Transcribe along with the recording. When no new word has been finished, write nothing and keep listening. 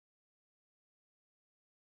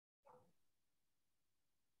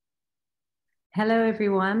Hello,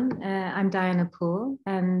 everyone. I'm Diana Poole,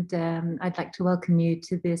 and I'd like to welcome you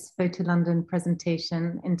to this Photo London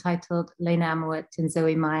presentation entitled Lena Amuat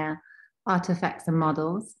Zoë Meyer, Artifacts and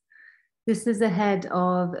Models. This is ahead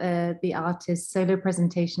of the artist's solo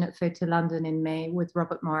presentation at Photo London in May with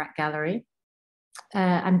Robert Morat Gallery.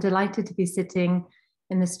 I'm delighted to be sitting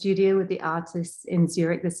in the studio with the artists in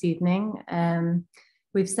Zurich this evening.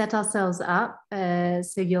 We've set ourselves up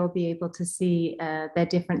so you'll be able to see their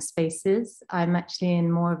different spaces. I'm actually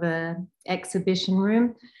in more of an exhibition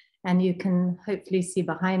room, and you can hopefully see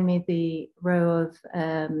behind me the row of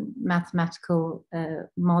mathematical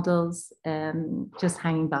models just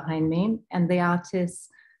hanging behind me. And the artists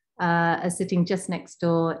are sitting just next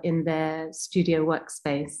door in their studio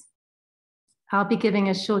workspace. I'll be giving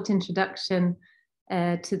a short introduction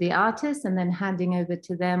to the artists and then handing over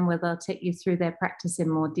to them where they'll take you through their practice in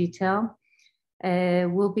more detail.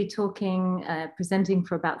 We'll be talking, presenting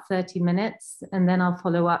for about 30 minutes, and then I'll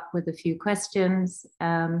follow up with a few questions.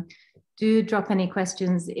 Do drop any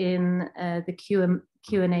questions in the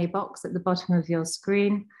Q&A box at the bottom of your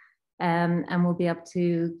screen, and we'll be able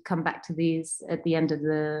to come back to these at the end of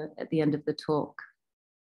the talk.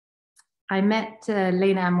 I met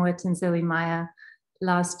Lena Amuat Zoë Meyer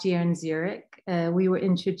last year in Zurich. We were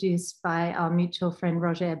introduced by our mutual friend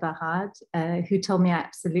Roger Eberhard, who told me I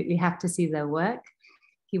absolutely have to see their work.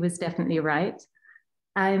 He was definitely right.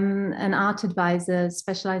 I'm an art advisor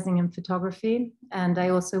specializing in photography, and I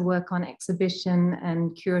also work on exhibition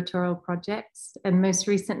and curatorial projects. And most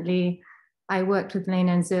recently, I worked with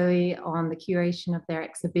Lena and Zoë on the curation of their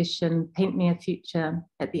exhibition, Paint Me a Future,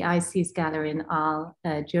 at the IC's Gallery in Arles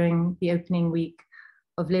during the opening week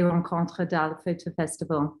of Les Rencontres d'Arles Photo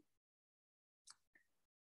Festival.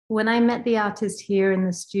 When I met the artist here in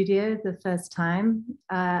the studio the first time,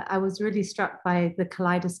 I was really struck by the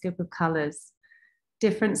kaleidoscope of colors,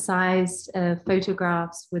 different sized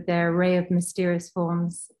photographs with their array of mysterious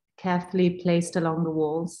forms carefully placed along the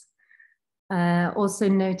walls. Also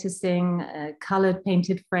noticing colored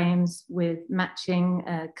painted frames with matching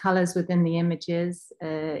colors within the images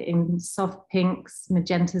in soft pinks,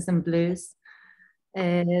 magentas and blues.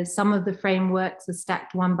 Some of the frameworks are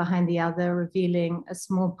stacked one behind the other, revealing a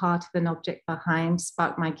small part of an object behind,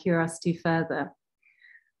 sparked my curiosity further.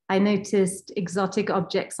 I noticed exotic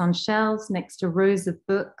objects on shelves next to rows of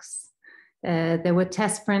books. There were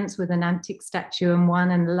test prints with an antique statue in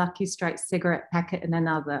one and a Lucky Strike cigarette packet in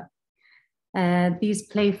another. These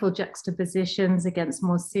playful juxtapositions against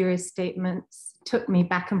more serious statements took me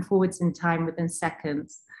back and forwards in time within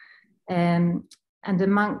seconds. And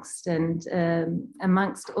amongst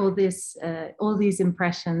all these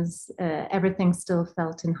impressions, everything still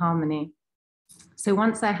felt in harmony. So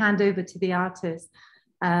once I hand over to the artist,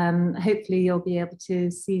 hopefully you'll be able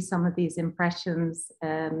to see some of these impressions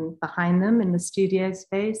behind them in the studio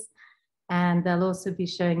space, and they'll also be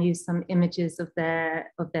showing you some images of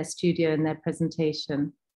their studio in their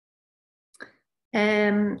presentation.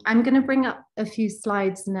 I'm going to bring up a few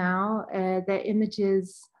slides now. Their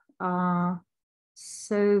images are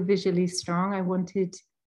so visually strong. I wanted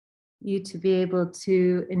you to be able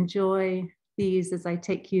to enjoy these as I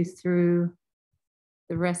take you through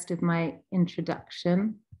the rest of my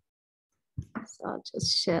introduction. So I'll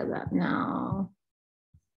just share that now.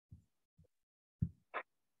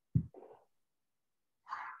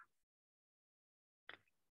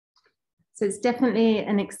 So it's definitely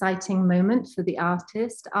an exciting moment for the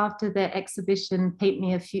artist. After their exhibition, Paint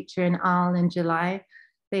Me a Future in Arles in July,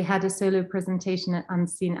 they had a solo presentation at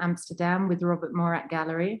Unseen Amsterdam with Robert Morat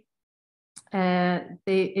Gallery.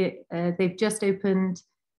 They've just opened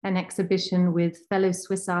an exhibition with fellow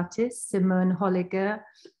Swiss artist Simone Holliger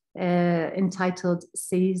entitled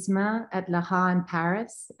Séisme at La Haye in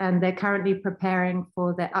Paris. And they're currently preparing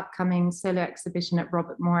for their upcoming solo exhibition at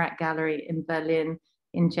Robert Morat Gallery in Berlin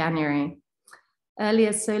in January.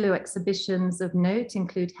 Earlier solo exhibitions of note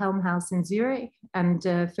include Helmhaus in Zurich and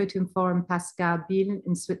Photoforum Pascal Biel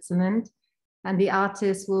in Switzerland. And the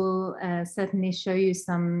artist will certainly show you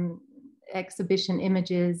some exhibition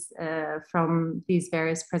images from these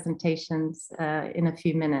various presentations in a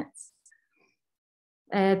few minutes.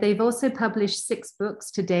 They've also published 6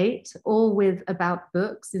 books to date, all with About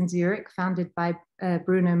Books in Zurich, founded by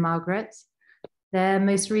Bruno Margaret. Their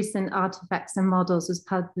most recent Artefacts and Models was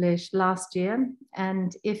published last year.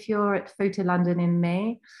 And if you're at Photo London in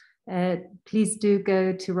May, please do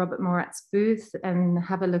go to Robert Morat's booth and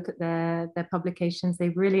have a look at their publications. They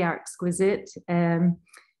really are exquisite,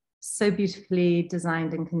 so beautifully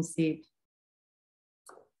designed and conceived.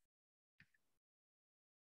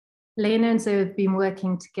 Lena and Zoë have been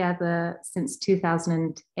working together since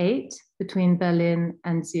 2008 between Berlin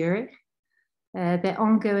and Zurich. Their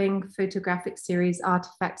ongoing photographic series,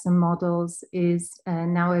 Artefacts and Models, is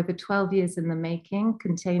now over 12 years in the making,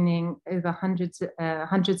 containing over hundreds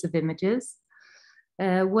of images.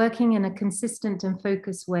 Working in a consistent and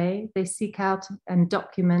focused way, they seek out and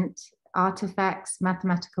document artifacts,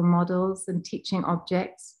 mathematical models, and teaching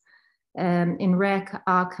objects in rare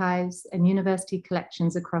archives and university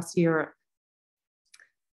collections across Europe.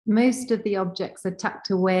 Most of the objects are tucked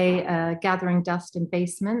away, gathering dust in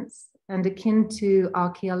basements, and akin to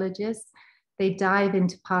archaeologists, they dive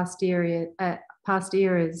into past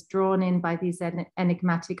eras drawn in by these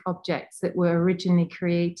enigmatic objects that were originally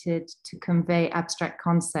created to convey abstract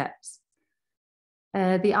concepts.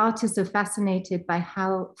 The artists are fascinated by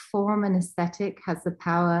how form and aesthetic has the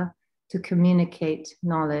power to communicate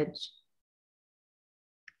knowledge.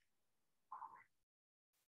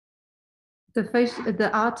 The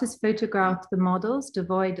artists photograph the models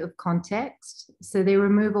devoid of context, so they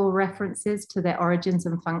remove all references to their origins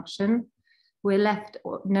and function. We're left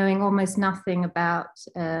knowing almost nothing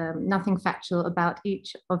factual about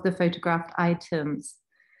each of the photographed items.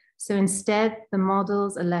 So instead, the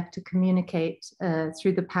models are left to communicate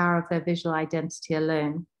through the power of their visual identity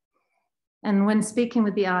alone. And when speaking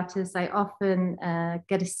with the artists, I often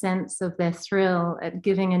get a sense of their thrill at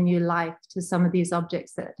giving a new life to some of these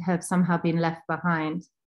objects that have somehow been left behind.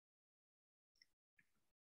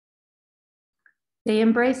 They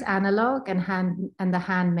embrace analog and the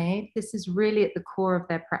handmade. This is really at the core of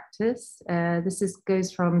their practice.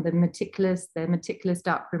 Goes from their meticulous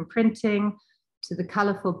darkroom printing to the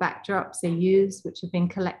colorful backdrops they use, which have been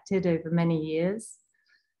collected over many years.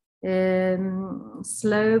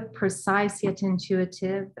 Slow, precise, yet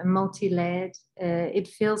intuitive and multi-layered. It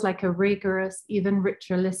feels like a rigorous, even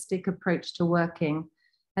ritualistic approach to working.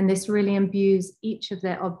 And this really imbues each of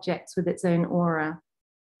their objects with its own aura.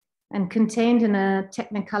 And contained in a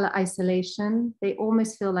technicolor isolation, they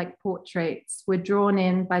almost feel like portraits. We're drawn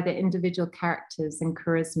in by their individual characters and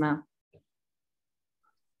charisma.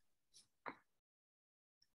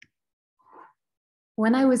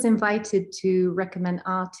 When I was invited to recommend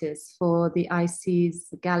artists for the IC's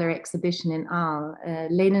gallery exhibition in Arles,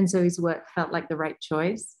 Lena and Zoë's work felt like the right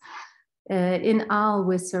choice. In Arles,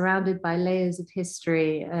 we're surrounded by layers of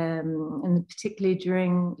history, and particularly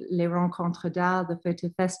during Les Rencontres d'Art, the photo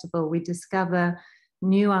festival, we discover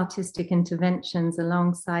new artistic interventions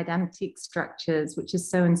alongside antique structures, which is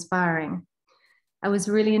so inspiring. I was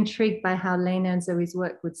really intrigued by how Lena and Zoë's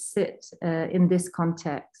work would sit in this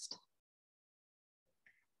context.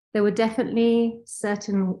 There were definitely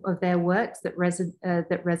certain of their works that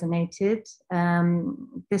resonated.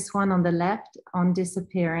 This one on the left, On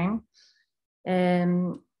Disappearing,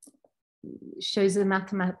 shows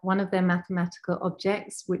one of their mathematical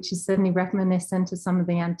objects, which is certainly reminiscent of some of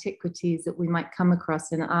the antiquities that we might come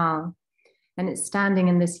across in Arles. And it's standing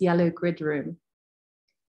in this yellow grid room.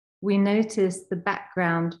 We notice the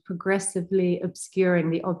background progressively obscuring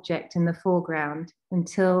the object in the foreground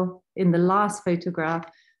until in the last photograph,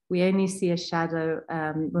 we only see a shadow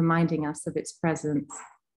reminding us of its presence.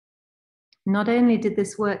 Not only did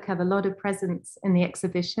this work have a lot of presence in the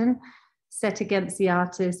exhibition, set against the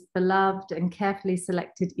artist's beloved and carefully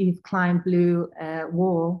selected Yves Klein blue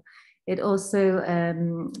wall, it also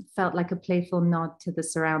felt like a playful nod to the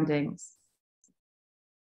surroundings.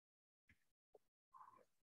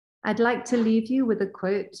 I'd like to leave you with a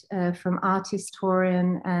quote from art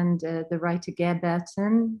historian and the writer Ger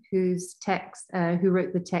Burton, who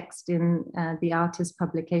wrote the text in the artist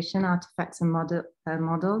publication, Artefacts and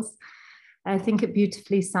Models. I think it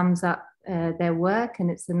beautifully sums up their work,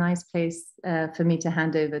 and it's a nice place for me to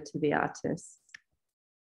hand over to the artists.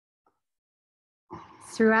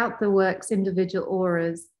 Throughout the work's individual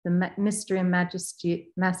auras, the mystery and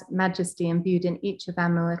majesty imbued in each of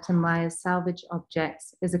Amuat and Meyer's salvage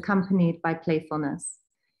objects is accompanied by playfulness.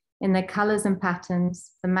 In their colors and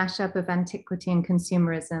patterns, the mashup of antiquity and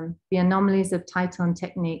consumerism, the anomalies of title and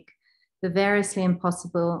technique, the variously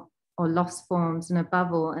impossible or lost forms, and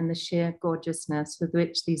above all, in the sheer gorgeousness with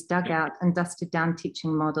which these dug out and dusted down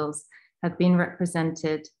teaching models have been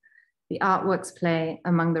represented, the artworks play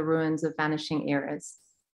among the ruins of vanishing eras.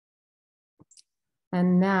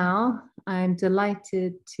 And now I'm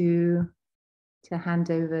delighted to hand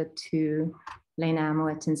over to Lena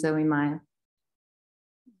Amuat and Zoë Meyer.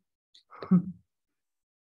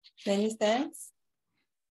 Many thanks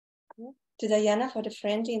to Diana for the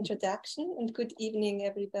friendly introduction, and good evening,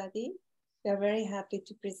 everybody. We are very happy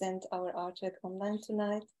to present our artwork online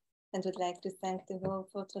tonight and would like to thank the whole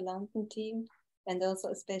Photo London team, and also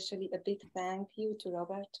especially a big thank you to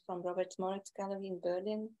Robert from Robert Moritz Gallery in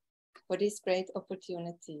Berlin for this great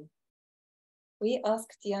opportunity. We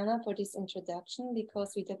asked Diana for this introduction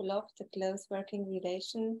because we developed a close working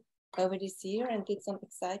relation over this year and did some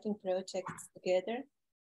exciting projects together,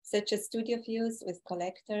 such as studio views with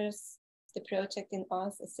collectors, the project in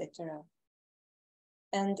Ars, etc.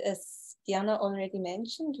 And as Diana already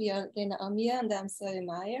mentioned, we are Lena Amuat Zoë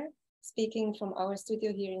Meyer, speaking from our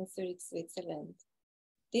studio here in Zurich, Switzerland.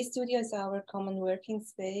 This studio is our common working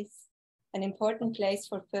space, an important place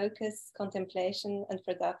for focus, contemplation, and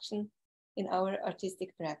production in our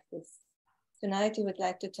artistic practice. Tonight, we would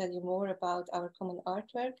like to tell you more about our common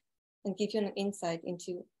artwork and give you an insight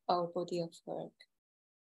into our body of work.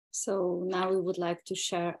 So now we would like to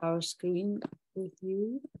share our screen with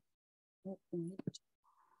you.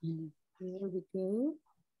 And here we go.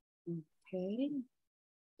 Okay.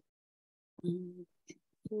 And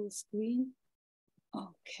full screen.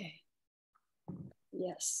 Okay.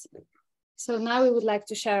 Yes. So now we would like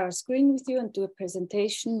to share our screen with you and do a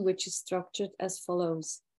presentation which is structured as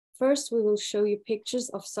follows. First, we will show you pictures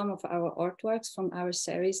of some of our artworks from our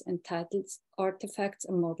series entitled Artifacts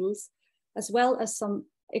and Models, as well as some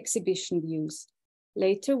exhibition views.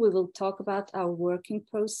 Later, we will talk about our working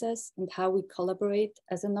process and how we collaborate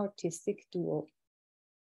as an artistic duo.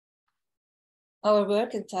 Our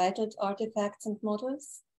work entitled Artifacts and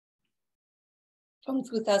Models from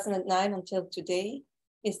 2009 until today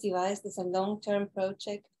is devised as a long-term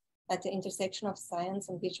project at the intersection of science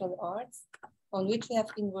and visual arts, on which we have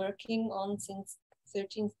been working on since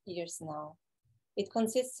 13 years now. It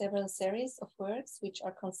consists of several series of works which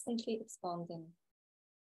are constantly expanding.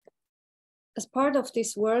 As part of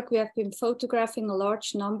this work, we have been photographing a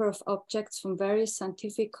large number of objects from various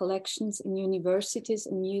scientific collections in universities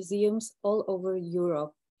and museums all over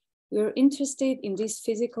Europe. We are interested in these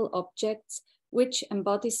physical objects which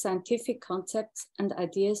embody scientific concepts and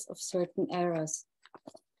ideas of certain eras.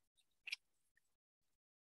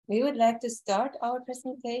 We would like to start our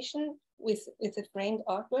presentation with a framed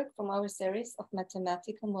artwork from our series of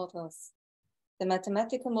mathematical models. The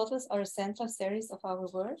mathematical models are a central series of our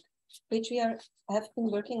work, which we have been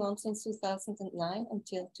working on since 2009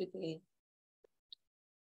 until today.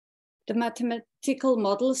 The mathematical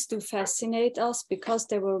models do fascinate us because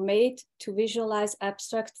they were made to visualize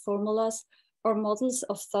abstract formulas or models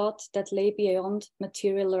of thought that lay beyond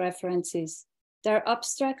material references. They are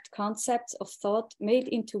abstract concepts of thought made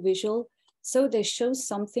into visual, so they show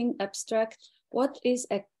something abstract, what is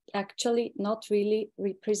actually not really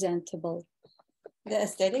representable. The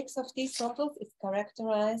aesthetics of these models is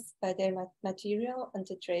characterized by their material and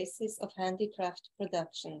the traces of handicraft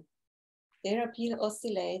production. Their appeal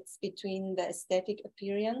oscillates between the aesthetic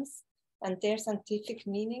appearance and their scientific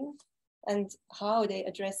meaning, and how they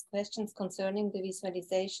address questions concerning the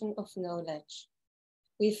visualization of knowledge.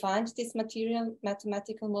 We find these material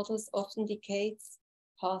mathematical models often decades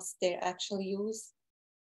past their actual use,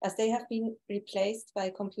 as they have been replaced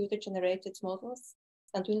by computer-generated models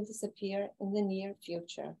and will disappear in the near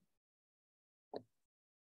future.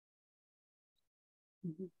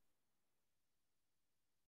 Mm-hmm.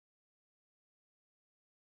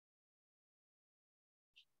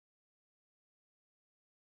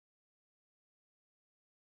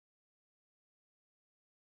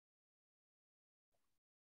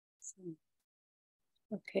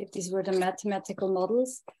 Okay, these were the mathematical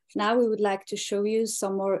models. Now we would like to show you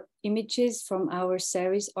some more images from our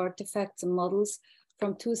series Artifacts and Models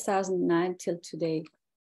from 2009 till today.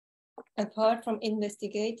 Apart from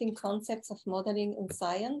investigating concepts of modeling in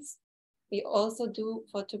science, we also do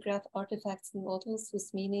photograph artifacts and models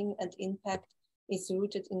whose meaning and impact is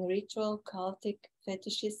rooted in ritual, cultic,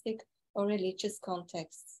 fetishistic, or religious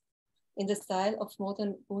contexts. In the style of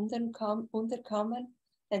modern Unterkammern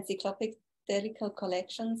and encyclopedical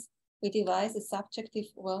collections, we devise a subjective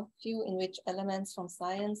worldview in which elements from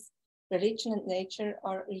science, religion, and nature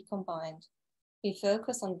are recombined. We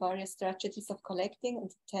focus on various strategies of collecting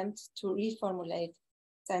and attempt to reformulate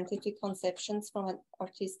scientific conceptions from an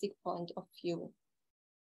artistic point of view.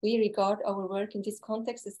 We regard our work in this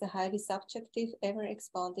context as the highly subjective,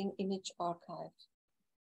 ever-expanding image archive.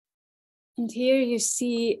 And here you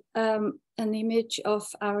see an image of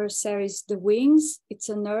our series, The Wings. It's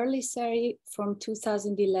an early series from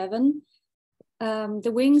 2011.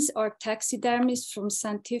 The wings are taxidermies from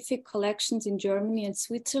scientific collections in Germany and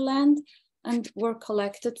Switzerland and were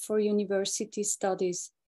collected for university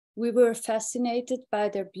studies. We were fascinated by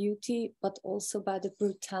their beauty, but also by the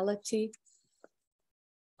brutality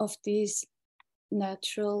of these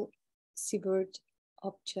natural severed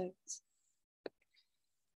objects.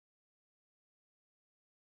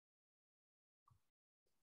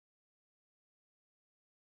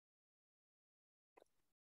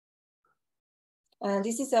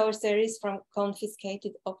 This is our series from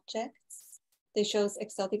confiscated objects. They show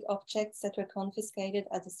exotic objects that were confiscated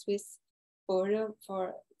at the Swiss border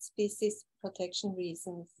for species protection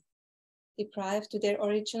reasons. Deprived to their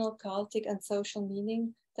original cultic and social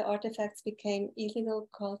meaning, the artifacts became illegal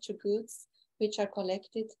culture goods, which are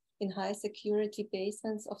collected in high security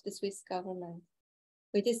basements of the Swiss government.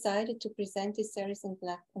 We decided to present this series in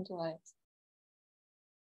black and white.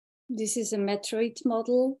 This is a meteorite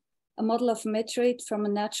model, a model of meteorite from a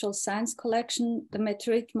natural science collection. The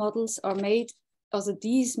meteorite models are made, also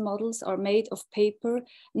these models are made of paper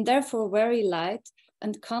and therefore very light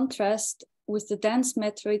and contrast with the dense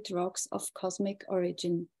meteorite rocks of cosmic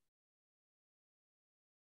origin.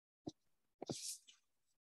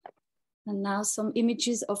 And now some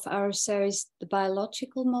images of our series, the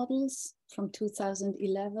biological models from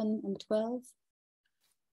 2011 and 12.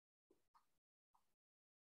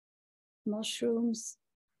 Mushrooms.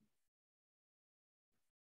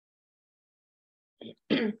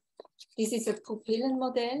 This is a pupillen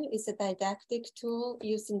model. It's a didactic tool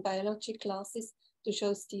used in biology classes to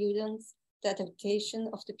show students the adaptation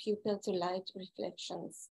of the pupil to light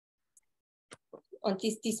reflections. And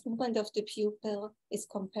this movement of the pupil is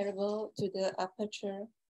comparable to the aperture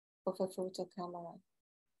of a photo camera.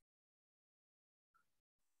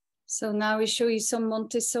 So now we show you some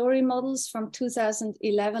Montessori models from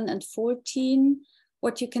 2011 and 14.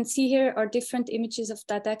 What you can see here are different images of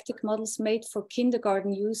didactic models made for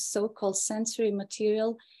kindergarten use, so-called sensory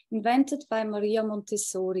material, invented by Maria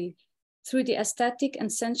Montessori. Through the aesthetic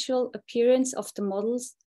and sensual appearance of the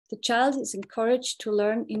models, the child is encouraged to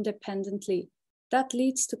learn independently. That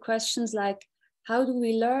leads to questions like, how do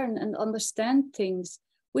we learn and understand things?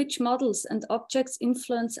 Which models and objects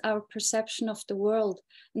influence our perception of the world?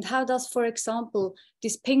 And how does, for example,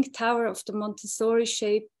 this pink tower of the Montessori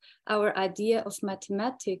shape our idea of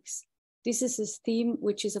mathematics? This is a theme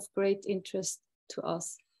which is of great interest to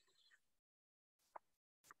us.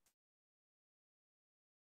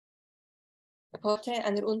 Portrait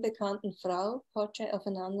einer unbekannten Frau, portrait of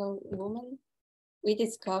an unknown woman. We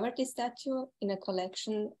discovered this statue in a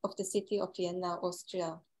collection of the city of Vienna,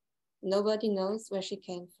 Austria. Nobody knows where she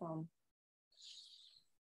came from.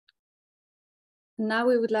 Now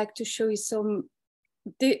we would like to show you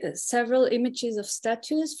several images of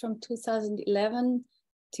statues from 2011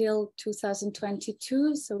 till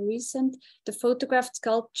 2022, so recent. The photographed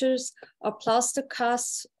sculptures are plaster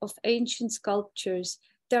casts of ancient sculptures.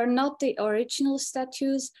 They are not the original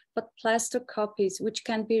statues, but plaster copies, which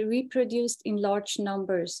can be reproduced in large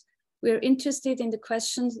numbers. We are interested in the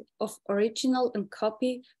questions of original and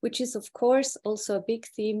copy, which is of course also a big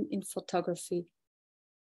theme in photography.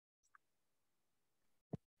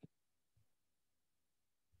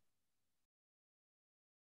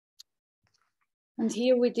 And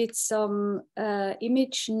here we did some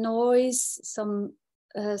image noise, some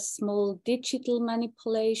small digital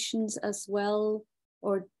manipulations as well,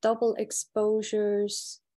 or double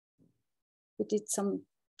exposures. We did some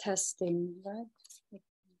testing, right?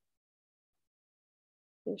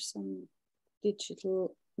 There's some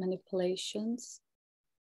digital manipulations.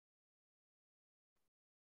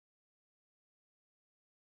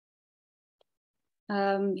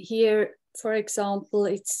 Here, for example,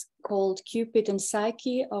 it's called Cupid and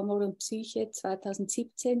Psyche, Amor und Psyche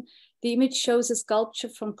 2017. The image shows a sculpture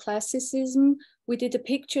from classicism. We did a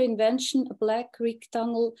picture invention, a black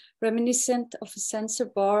rectangle reminiscent of a sensor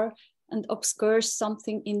bar and obscures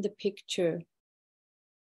something in the picture.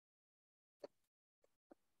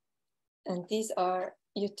 And these are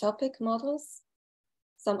utopic models.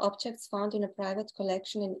 Some objects found in a private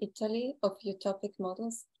collection in Italy of utopic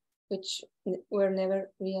models, which were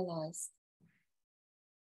never realized.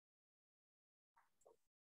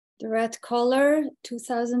 The red color,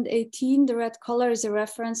 2018, the red color is a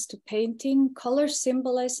reference to painting. Color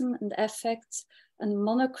symbolism and effects and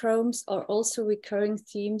monochromes are also recurring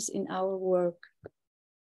themes in our work.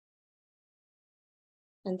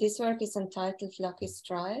 And this work is entitled Lucky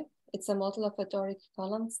Strike. It's a model of a Doric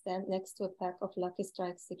column stand next to a pack of Lucky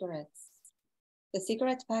Strike cigarettes. The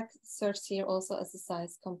cigarette pack serves here also as a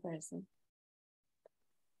size comparison.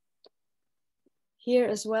 Here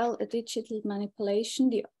as well, a digital manipulation,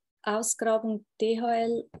 the Ausgrabung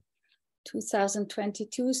DHL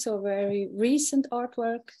 2022, so very recent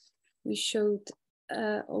artwork. We showed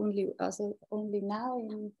only now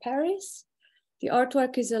in Paris. The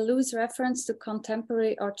artwork is a loose reference to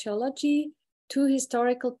contemporary archaeology. Two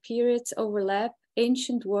historical periods overlap,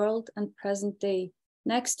 ancient world and present day.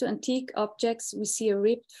 Next to antique objects, we see a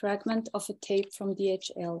ripped fragment of a tape from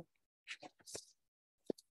DHL.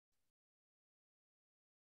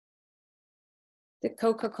 The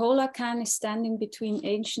Coca-Cola can is standing between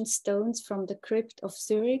ancient stones from the crypt of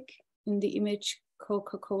Zurich in the image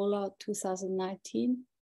Coca-Cola 2019.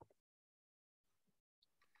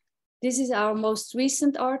 This is our most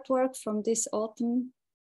recent artwork from this autumn.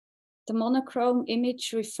 The monochrome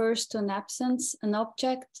image refers to an absence, an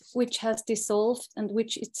object which has dissolved and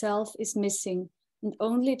which itself is missing, and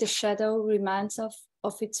only the shadow reminds of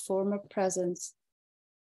its former presence.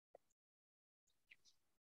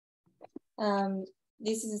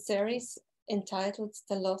 This is a series entitled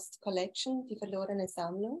The Lost Collection, Die verlorene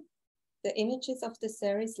Sammlung. The images of the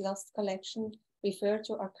series Lost Collection refer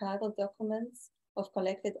to archival documents of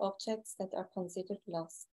collected objects that are considered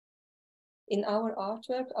lost. In our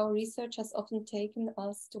artwork, our research has often taken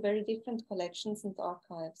us to very different collections and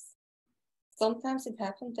archives. Sometimes it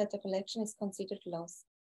happened that a collection is considered lost.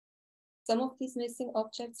 Some of these missing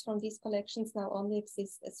objects from these collections now only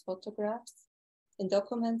exist as photographs, in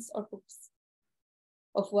documents or books.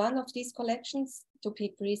 Of one of these collections, to be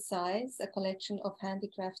precise, a collection of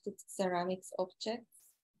handicrafted ceramics objects,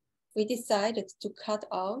 we decided to cut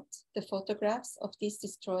out the photographs of these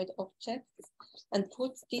destroyed objects and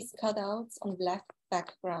put these cutouts on black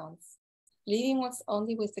backgrounds, leaving us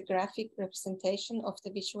only with the graphic representation of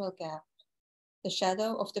the visual gap, the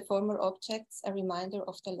shadow of the former objects, a reminder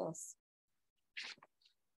of the loss.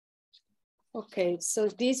 Okay, so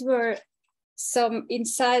these were some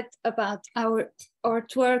insight about our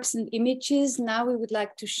artworks and images. Now we would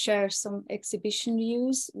like to share some exhibition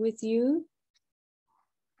views with you.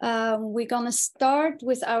 We're gonna start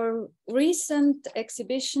with our recent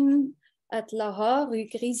exhibition at Lahore, Rue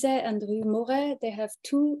Griset and Rue Moret. They have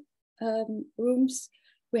two rooms.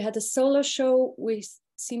 We had a solo show with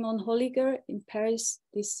Simon Holliger in Paris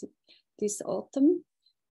this autumn.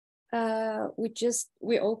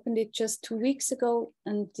 We opened it just 2 weeks ago,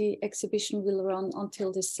 and the exhibition will run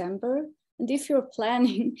until December. And if you're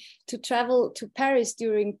planning to travel to Paris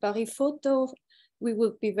during Paris Photo, we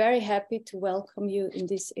would be very happy to welcome you in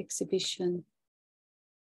this exhibition.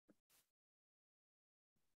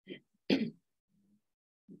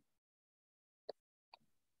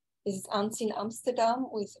 This is Unseen Amsterdam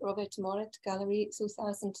with Robert Moret Gallery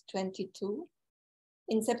 2022.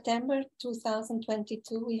 In September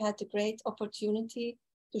 2022, we had the great opportunity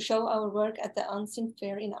to show our work at the Unseen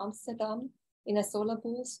Fair in Amsterdam in a solo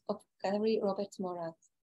booth of Gallery Robert Moret.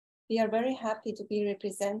 We are very happy to be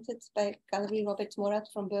represented by Gallery Robert Moret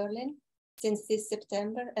from Berlin since this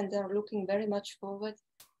September, and are looking very much forward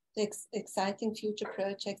to exciting future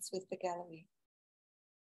projects with the gallery.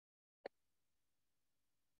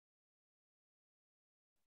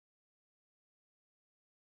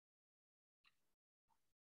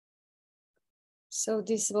 So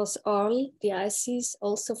this was Arles, the Ices,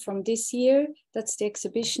 also from this year. That's the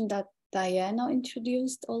exhibition that Diana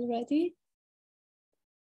introduced already.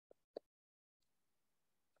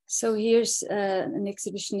 So here's an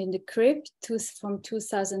exhibition in the crypt from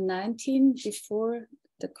 2019, before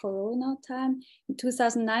the Corona time. In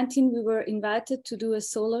 2019, we were invited to do a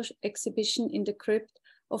solo exhibition in the crypt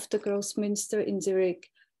of the Grossmünster in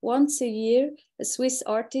Zurich. Once a year, a Swiss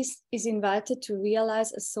artist is invited to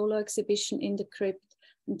realize a solo exhibition in the crypt.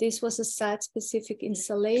 And this was a site-specific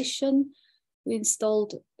installation. We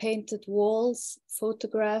installed painted walls,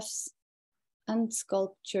 photographs, and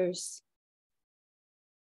sculptures.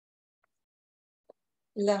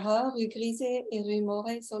 Lahore, Rue Griset et Rue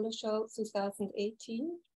Moret Solo Show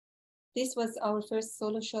 2018. This was our first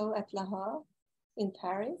solo show at Lahore in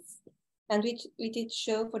Paris. And we did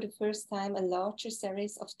show for the first time a larger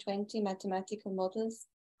series of 20 mathematical models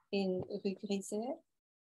in Rue Griset.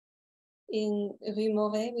 In Rue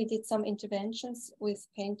Moret, we did some interventions with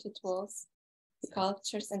painted walls,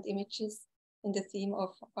 sculptures, and images in the theme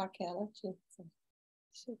of archaeology.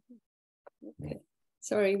 Okay.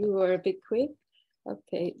 Sorry, we were a bit quick.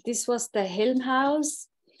 Okay, this was the Helmhaus.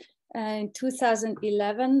 In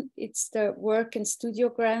 2011, it's the work and studio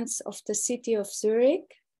grants of the city of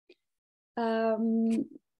Zurich.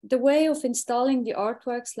 The way of installing the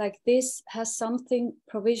artworks like this has something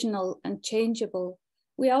provisional and changeable.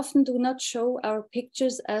 We often do not show our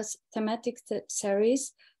pictures as thematic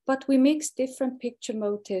series, but we mix different picture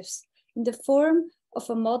motifs. In the form of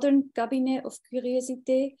a modern cabinet of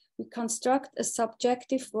curiosité, we construct a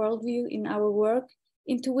subjective worldview in our work,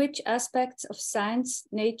 into which aspects of science,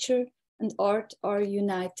 nature, and art are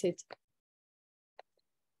united.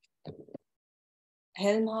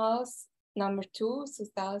 Helmhaus number 2,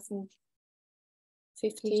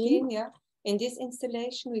 2015. Yeah. In this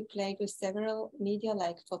installation, we played with several media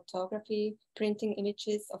like photography, printing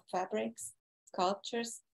images of fabrics,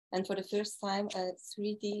 sculptures, and for the first time, a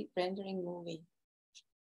 3D rendering movie.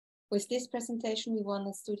 With this presentation, we won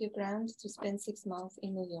a studio grant to spend 6 months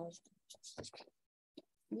in New York.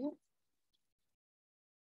 Yeah.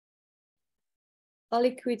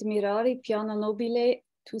 Aliquid Mirari, Piano Nobile,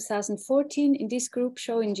 2014. In this group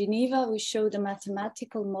show in Geneva, we showed a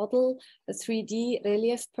mathematical model, a 3D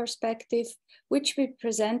relief perspective, which we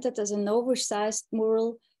presented as an oversized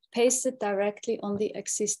mural pasted directly on the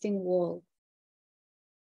existing wall.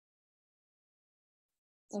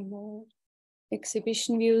 Some more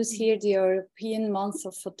exhibition views here, the European Month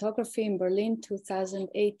of Photography in Berlin,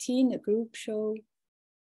 2018, a group show.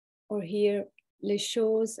 Or here, Les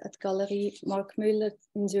Choses at Galerie Mark Müller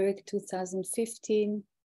in Zurich, 2015.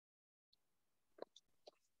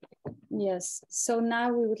 Yes, so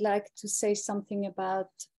now we would like to say something about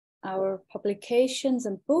our publications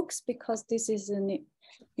and books, because this is an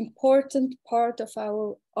important part of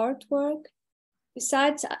our artwork.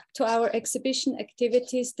 Besides to our exhibition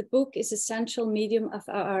activities, the book is a central medium of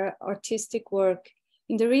our artistic work.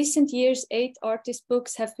 In the recent years, 8 artist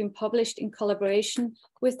books have been published in collaboration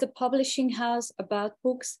with the publishing house About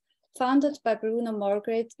Books, founded by Bruno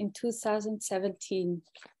Margaret in 2017.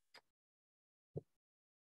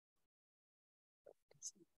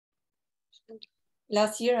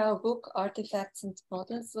 Last year, our book, Artifacts and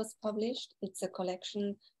Models, was published. It's a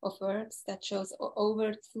collection of works that shows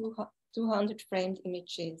over 200 framed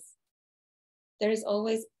images. There is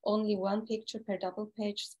always only one picture per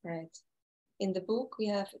double-page spread. In the book, we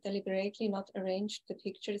have deliberately not arranged the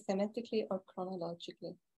pictures thematically or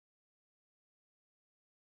chronologically.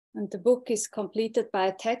 And the book is completed by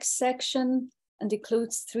a text section and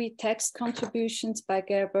includes 3 text contributions by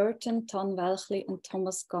Ger Burton, Ton Welchli, and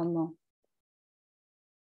Thomas Gonno.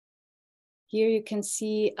 Here you can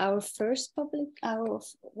see our first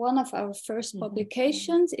one of our first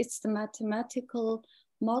publications. It's the mathematical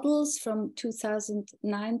models from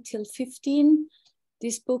 2009 till 15.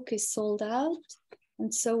 This book is sold out.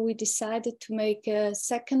 And so we decided to make a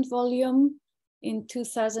second volume in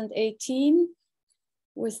 2018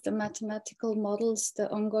 with the mathematical models, the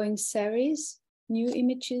ongoing series, new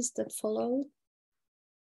images that follow.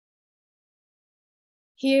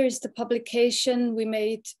 Here is the publication we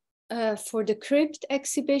made for the Crypt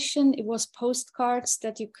exhibition. It was postcards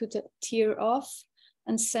that you could tear off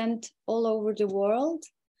and send all over the world.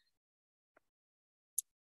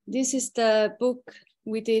 This is the book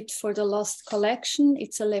we did for the Lost Collection.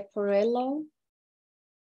 It's a Leporello.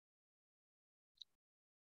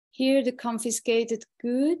 Here, the Confiscated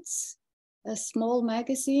Goods, a small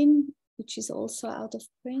magazine, which is also out of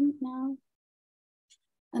print now.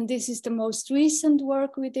 And this is the most recent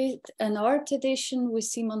work we did, an art edition with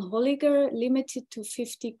Simon Holliger, limited to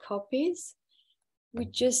 50 copies. We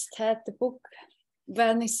just had the book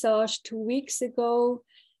vernissage 2 weeks ago.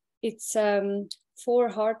 It's 4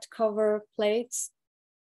 hardcover plates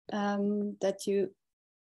that you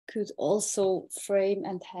could also frame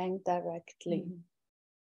and hang directly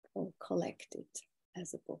or collect it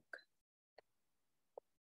as a book.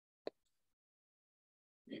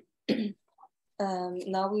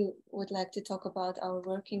 Now we would like to talk about our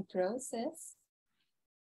working process.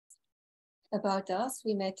 About us,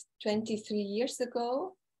 we met 23 years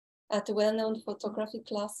ago at a well-known photography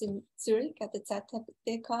class in Zurich at the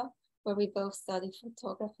ZDK, where we both studied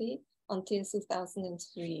photography until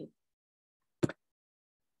 2003.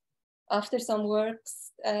 After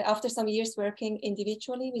some years working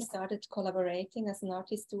individually, we started collaborating as an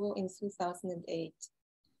artist duo in 2008.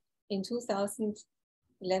 In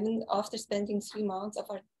 2011, after spending 3 months of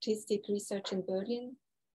artistic research in Berlin,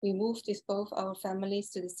 we moved with both our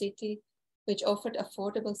families to the city, which offered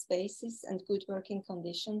affordable spaces and good working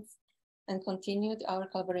conditions, and continued our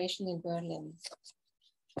collaboration in Berlin.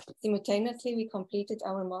 Simultaneously, we completed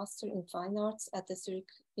our Master in Fine Arts at the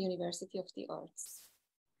Zurich University of the Arts.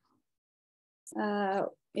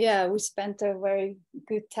 Yeah, we spent a very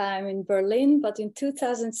good time in Berlin, but in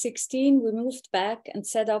 2016, we moved back and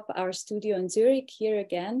set up our studio in Zurich here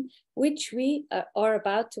again, which we are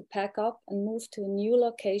about to pack up and move to a new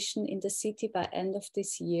location in the city by end of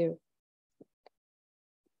this year.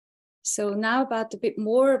 So now about a bit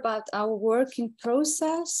more about our working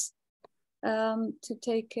process, to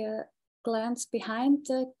take a glance behind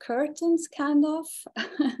the curtains, kind of.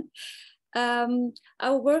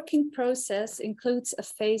 Our working process includes a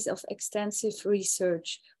phase of extensive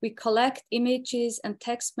research. We collect images and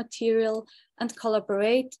text material and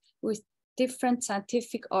collaborate with different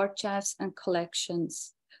scientific archives and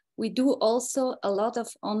collections. We do also a lot of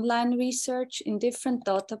online research in different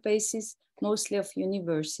databases, mostly of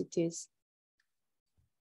universities.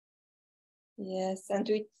 Yes, and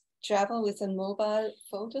we travel with a mobile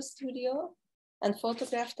photo studio. and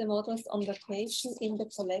photograph the models on location in the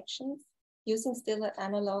collections using still an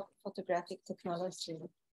analog photographic technology.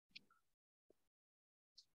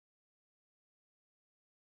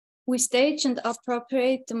 We stage and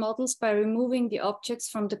appropriate the models by removing the objects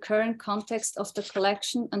from the current context of the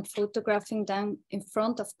collection and photographing them in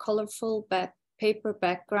front of colorful paper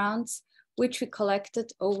backgrounds, which we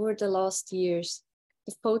collected over the last years.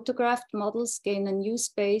 The photographed models gain a new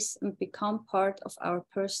space and become part of our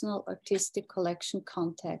personal artistic collection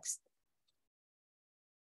context.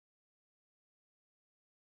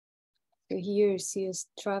 So here you see us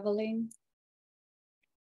traveling.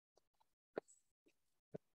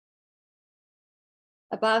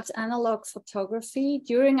 About analog photography.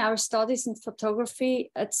 During our studies in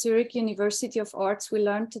photography at Zurich University of Arts, we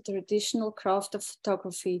learned the traditional craft of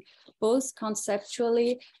photography, both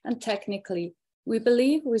conceptually and technically. We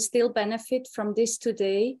believe we still benefit from this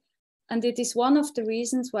today, and it is one of the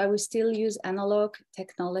reasons why we still use analog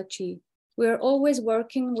technology. We are always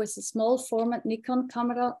working with a small format Nikon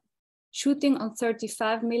camera, shooting on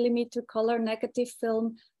 35mm color negative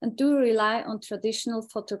film, and do rely on traditional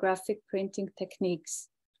photographic printing techniques.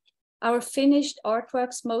 Our finished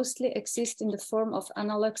artworks mostly exist in the form of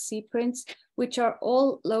analog C prints, which are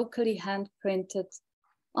all locally hand printed.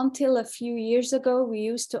 Until a few years ago, we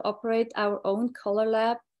used to operate our own color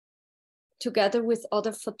lab together with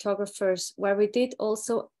other photographers, where we did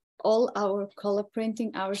also all our color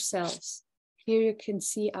printing ourselves. Here you can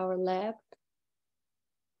see our lab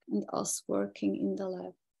and us working in the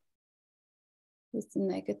lab with the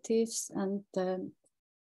negatives and the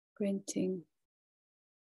printing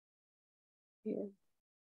here.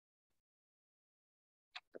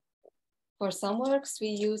 For some works, we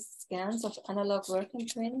use scans of analog working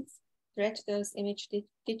prints, thread those images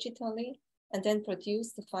digitally, and then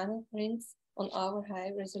produce the final prints on our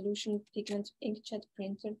high-resolution pigment inkjet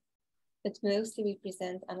printer, but mostly we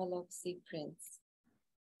present analog C prints.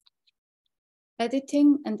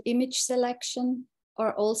 Editing and image selection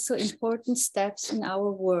are also important steps in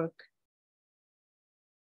our work.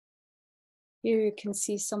 Here you can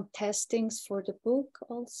see some testings for the book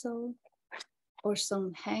also, or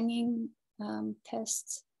some hanging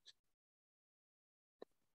tests.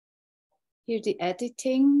 Here the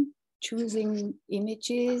editing, choosing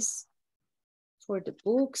images for the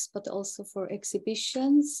books, but also for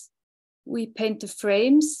exhibitions. We paint the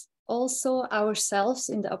frames also ourselves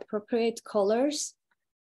in the appropriate colors.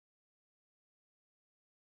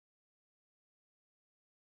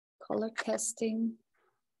 Color testing.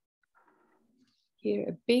 Here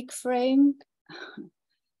a big frame.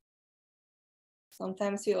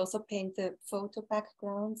 Sometimes we also paint the photo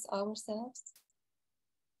backgrounds ourselves.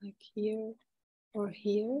 Like here or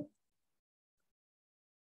here.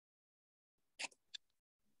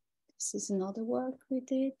 This is another work we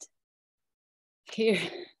did. Here,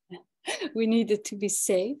 we needed to be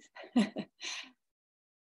safe.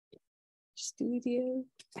 Studio.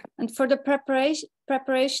 And for the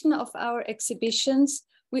preparation of our exhibitions,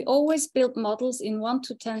 we always build models in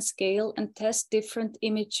 1:10 scale and test different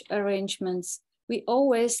image arrangements. We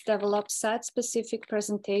always develop site-specific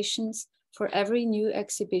presentations for every new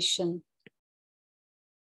exhibition.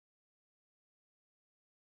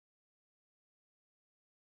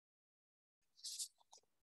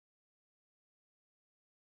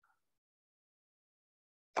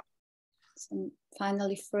 Some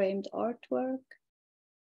finally framed artwork,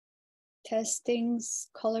 testings,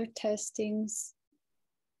 color testings,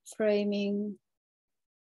 framing.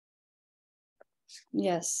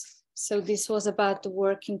 Yes, so this was about the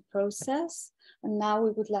working process. And now we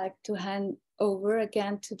would like to hand over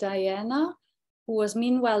again to Diana, who was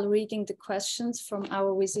meanwhile reading the questions from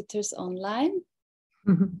our visitors online.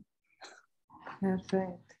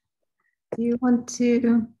 Perfect. Do you want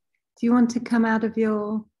to come out of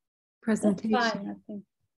your presentation? That's fine, I think.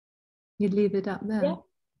 You leave it up there? Yeah.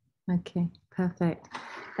 Okay, perfect.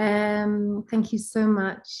 Thank you so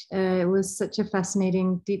much. It was such a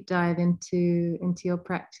fascinating deep dive into your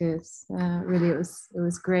practice. Really, it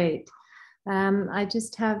was great. I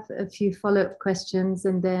just have a few follow-up questions,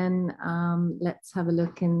 and then let's have a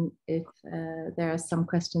look in if there are some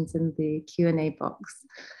questions in the Q&A box.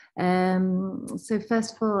 So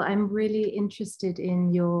first of all, I'm really interested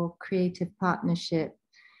in your creative partnership,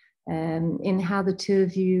 in how the two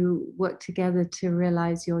of you work together to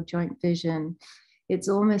realize your joint vision. It's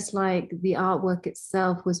almost like the artwork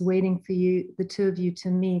itself was waiting for you, the two of you, to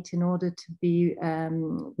meet in order to be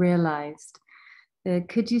realized.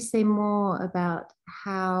 Could you say more about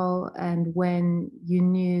how and when you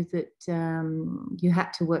knew that you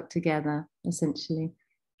had to work together, essentially?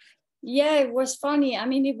 Yeah, it was funny. I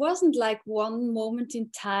mean, it wasn't like one moment in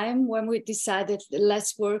time when we decided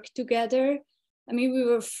let's work together. I mean, we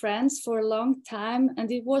were friends for a long time,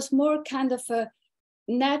 and it was more kind of a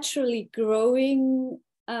naturally growing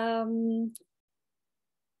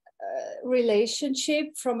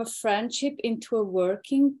relationship, from a friendship into a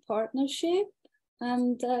working partnership.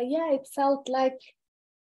 And yeah, it felt like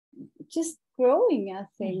just growing, I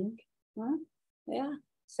think. Huh? Yeah.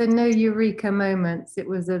 So no eureka moments, it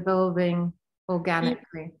was evolving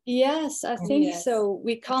organically. Yes, I think Yes, so.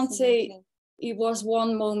 We can't absolutely. say it was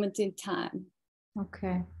one moment in time.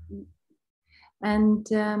 Okay. And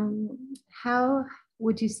how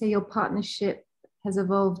would you say your partnership has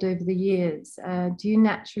evolved over the years? Do you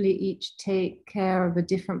naturally each take care of a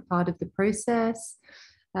different part of the process?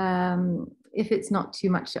 If it's not too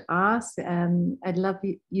much to ask, I'd love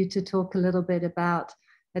you to talk a little bit about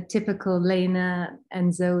a typical Lena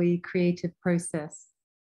and Zoë creative process.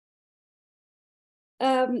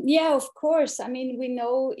 Yeah, of course. I mean, we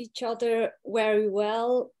know each other very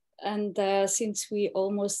well, and since we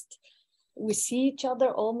see each other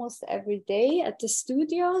almost every day at the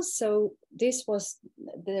studio, so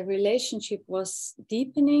the relationship was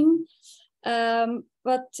deepening.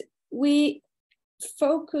 But we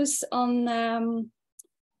focus on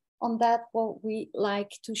that what we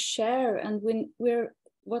like to share, and when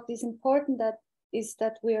what is important is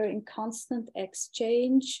that we're in constant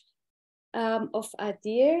exchange of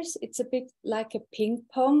ideas. It's a bit like a ping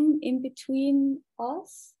pong in between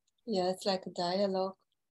us. Yeah, it's like a dialogue,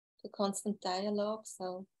 a constant dialogue.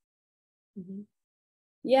 So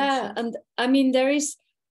yeah, and I mean, there is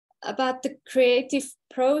about the creative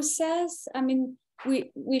process. I mean,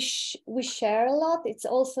 we share a lot. It's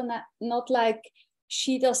also not like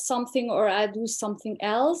she does something or I do something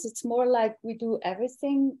else. It's more like we do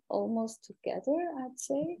everything almost together, I'd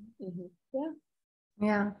say. Yeah.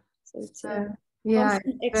 Yeah. So it's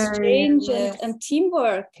constant exchange and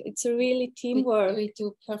teamwork. It's a really teamwork. We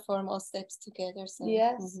do perform all steps together. So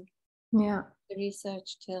yes. Yeah. The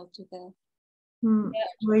research till to the.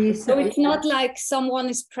 Yeah. So it's not like someone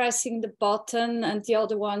is pressing the button and the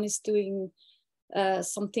other one is doing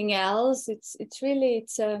something else. It's really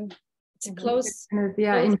a close,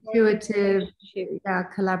 intuitive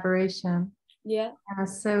collaboration. Yeah.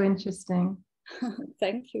 So interesting.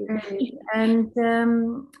 Thank you. Great. And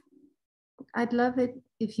I'd love it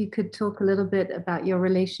if you could talk a little bit about your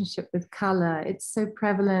relationship with color. It's so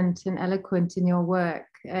prevalent and eloquent in your work.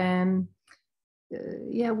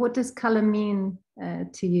 What does color mean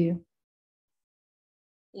to you?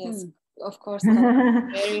 Yes, of course,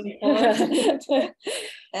 very important.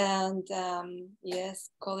 And yes,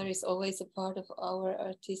 color is always a part of our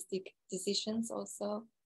artistic decisions also.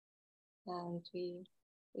 And we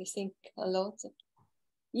think a lot.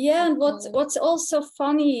 Yeah, and what's also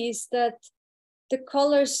funny is that the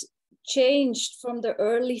colors changed from the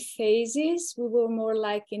early phases. We were more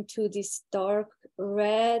like into these dark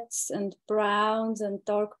reds and browns and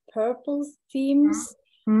dark purple themes.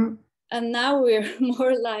 And now we're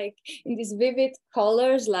more like in these vivid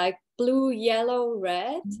colors like blue, yellow,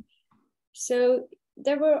 red. So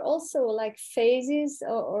there were also like phases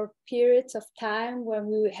or periods of time when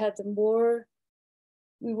we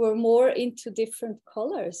were more into different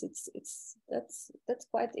colors. That's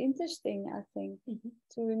quite interesting, I think,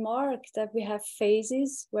 to remark that we have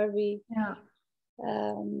phases where we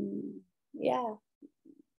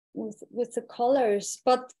with the colors,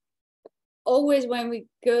 but always when we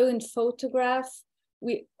go and photograph,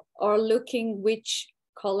 we are looking which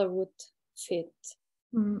color would fit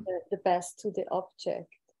the best to the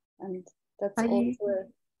object, and that's also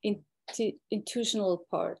an intuitional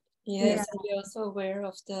part. Yes, and we're also aware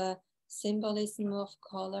of the symbolism of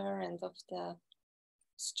color and of the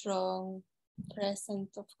strong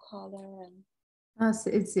presence of color. And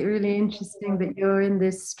it's really interesting that you're in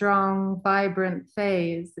this strong, vibrant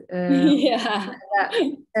phase. There's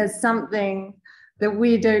something that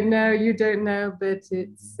we don't know, you don't know, but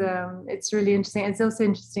it's really interesting. It's also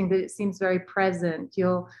interesting that it seems very present.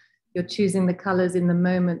 You're choosing the colors in the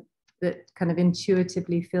moment that kind of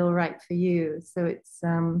intuitively feel right for you. So it's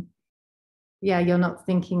you're not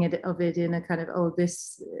thinking of it in a kind of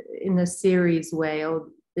this in a series way, or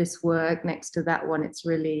this work next to that one. It's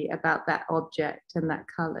really about that object and that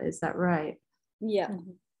color. Is that right? Yeah,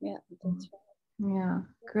 yeah, that's right. Yeah,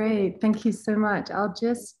 great. Thank you so much. I'll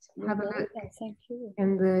just have a look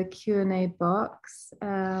in the Q&A box.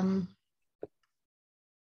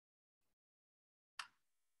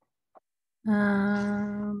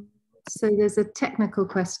 So there's a technical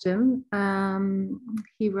question.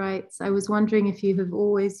 He writes, I was wondering if you have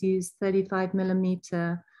always used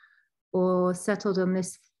 35mm or settled on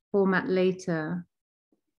this format later.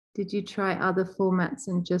 Did you try other formats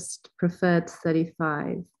and just preferred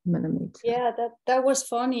 35 millimeter? Yeah, that was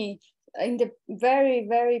funny. In the very,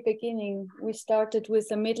 very beginning, we started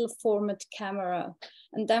with a middle format camera,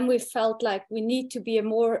 and then we felt like we need to be a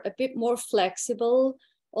bit more flexible,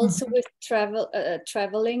 also with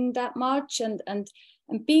traveling that much, and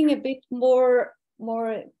being a bit more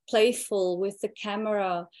playful with the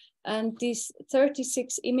camera. And these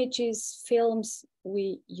 36 images films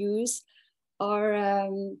we use are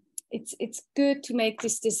it's good to make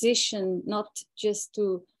this decision, not just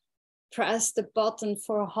to press the button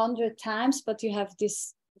for 100 times, but you have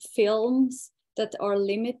these films that are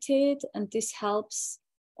limited, and this helps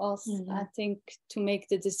us, I think, to make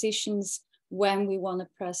the decisions when we want to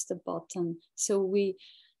press the button. So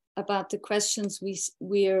about the questions,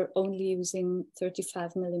 we are only using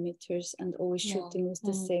 35 millimeters and always shooting with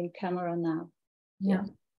the same camera now. Yeah.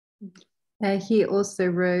 He also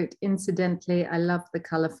wrote, incidentally, I love the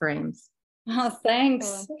color frames. Oh,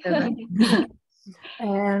 thanks.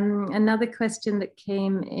 Another question that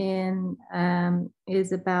came in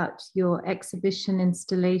is about your exhibition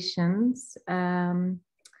installations, and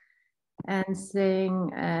saying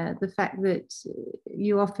the fact that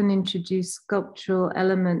you often introduce sculptural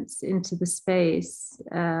elements into the space,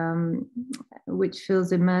 which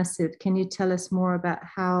feels immersive. Can you tell us more about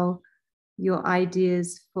how your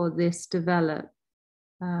ideas for this develop?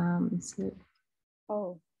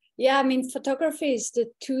 Yeah, I mean, photography is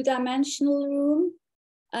the two-dimensional room.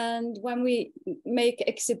 And when we make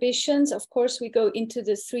exhibitions, of course, we go into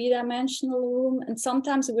the three-dimensional room. And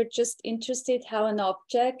sometimes we're just interested how an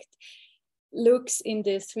object looks in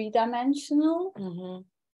the three-dimensional.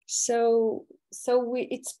 So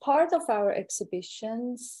it's part of our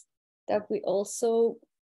exhibitions that we also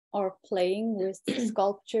are playing with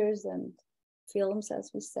sculptures and films,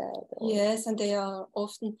 as we said. Yes, and they are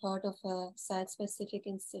often part of a site-specific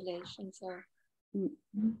installation. So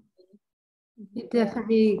it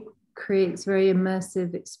definitely creates very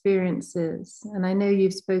immersive experiences. And I know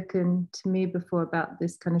you've spoken to me before about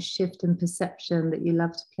this kind of shift in perception that you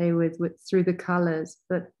love to play with through the colors.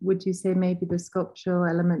 But would you say maybe the sculptural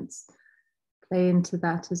elements play into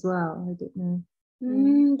that as well? I don't know.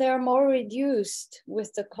 They're more reduced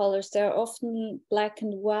with the colors. They're often black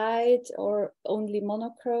and white or only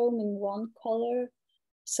monochrome in one color.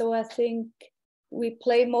 So I think we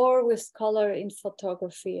play more with color in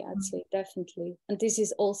photography, I'd say, definitely. And this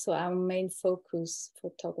is also our main focus.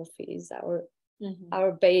 Photography is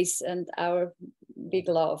our base and our big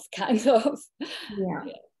love, kind of. Yeah.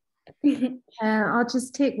 I'll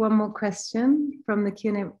just take one more question from the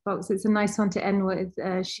Q&A box. It's a nice one to end with.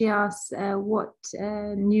 She asks, what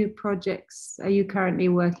new projects are you currently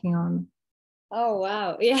working on? Oh,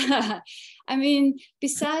 wow. Yeah. I mean,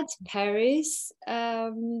 besides Paris,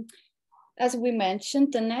 as we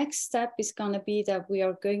mentioned, the next step is going to be that we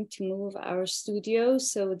are going to move our studio.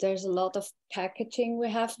 So there's a lot of packaging we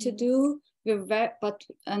have to do.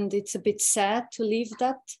 And it's a bit sad to leave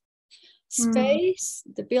that space.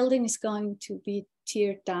 The building is going to be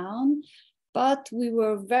teared down, but we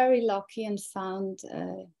were very lucky and found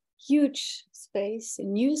a huge space, a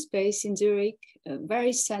new space in Zurich,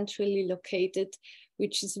 very centrally located,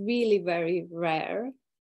 which is really very rare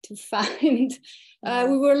to find.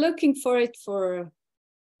 We were looking for it for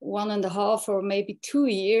 1.5 or maybe 2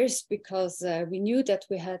 years because we knew that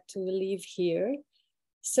we had to live here.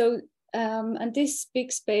 So and this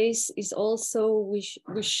big space is also, we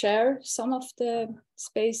share some of the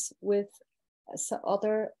space with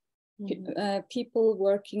other people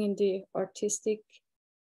working in the artistic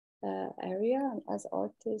area as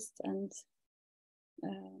artists and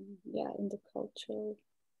in the cultural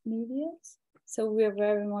media. So we are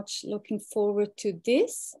very much looking forward to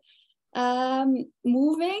this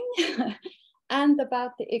moving. And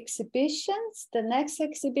about the exhibitions, the next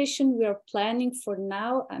exhibition we are planning for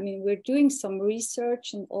now, I mean, we're doing some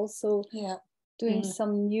research and also doing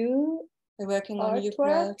some new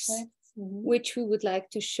artworks, which we would like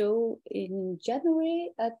to show in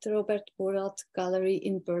January at Robert Borat Gallery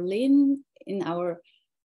in Berlin, in our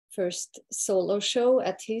first solo show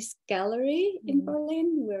at his gallery in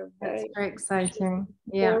Berlin. We're very exciting.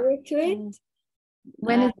 Forward to it.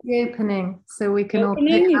 When is the opening? So we can all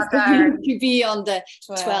opening is going to be on the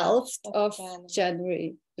 12th of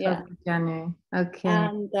January. Yeah. January. Okay.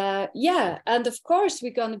 And and of course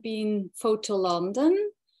we're going to be in Photo London,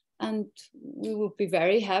 and we will be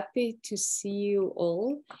very happy to see you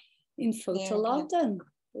all in Photo London.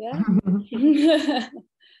 Yeah.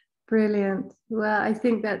 Brilliant. Well, I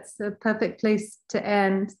think that's a perfect place to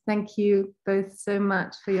end. Thank you both so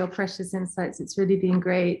much for your precious insights. It's really been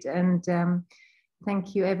great. And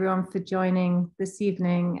thank you everyone for joining this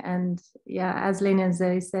evening. And yeah, as Lena and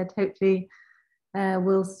Zoë said, hopefully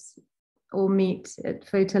we'll all meet at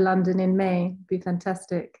Photo London in May. It'd be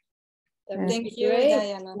fantastic. Thank you, great.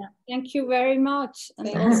 Diana. Yeah. Thank you very much.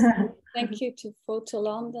 And also thank you to Photo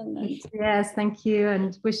London. And yes, thank you.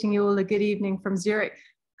 And wishing you all a good evening from Zurich.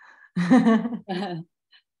 Bye.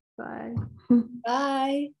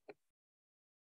 Bye.